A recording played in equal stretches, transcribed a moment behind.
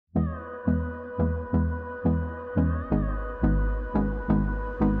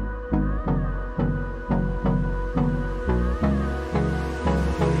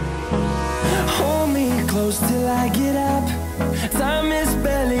close till I get up. Time is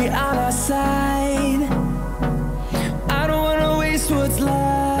barely on our side. I don't wanna waste what's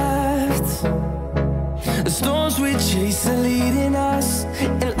left. The storms we chase are leading us,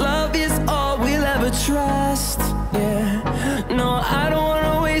 and love is all we'll ever trust. Yeah, no, I don't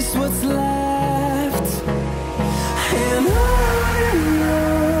wanna waste what's left. And on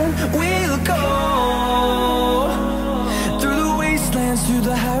we'll go, through the wastelands, through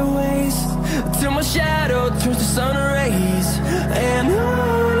the highways, till my shadow turns to sun rays. And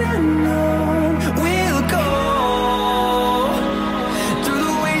on we'll go, through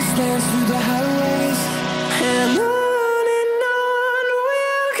the wastelands, through the highways, and on we'll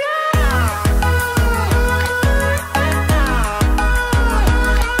go.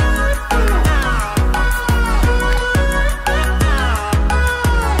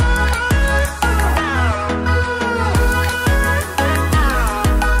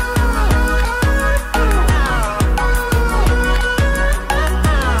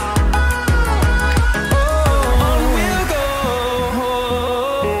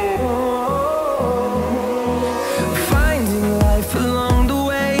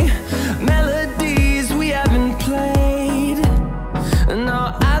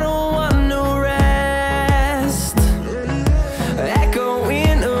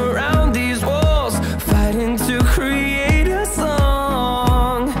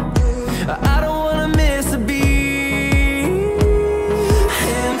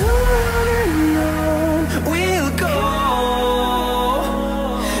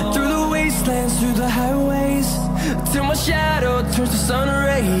 Through the highways, till my shadow turns to sun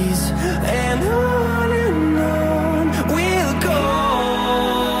rays. And on we'll go,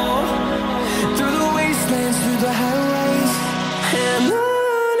 through the wastelands, through the highways, and on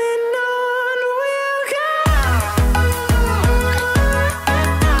we'll go.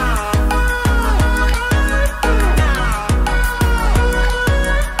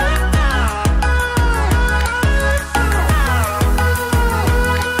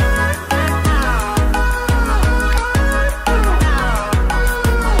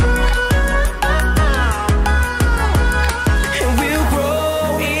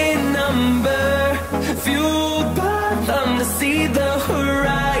 See the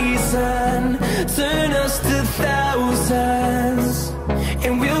horizon, turn us to thousands,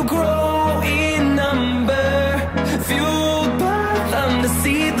 and we'll grow in number, fueled by them. To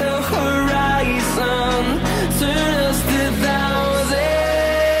see the horizon, turn us to thousands,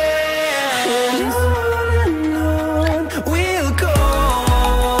 and on we'll go,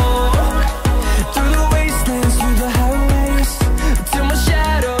 through the wastelands, through the highways, till my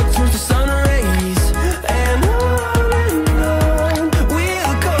shadow turns to sun rays. And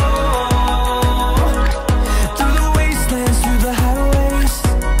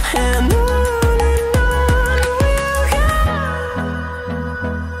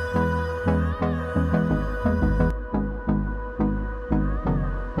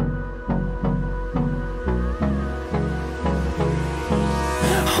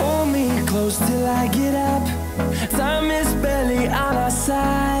close till I get up. Time is barely on our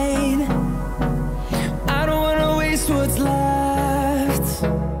side. I don't wanna waste what's left.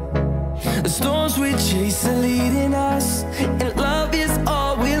 The storms we chase are leading us.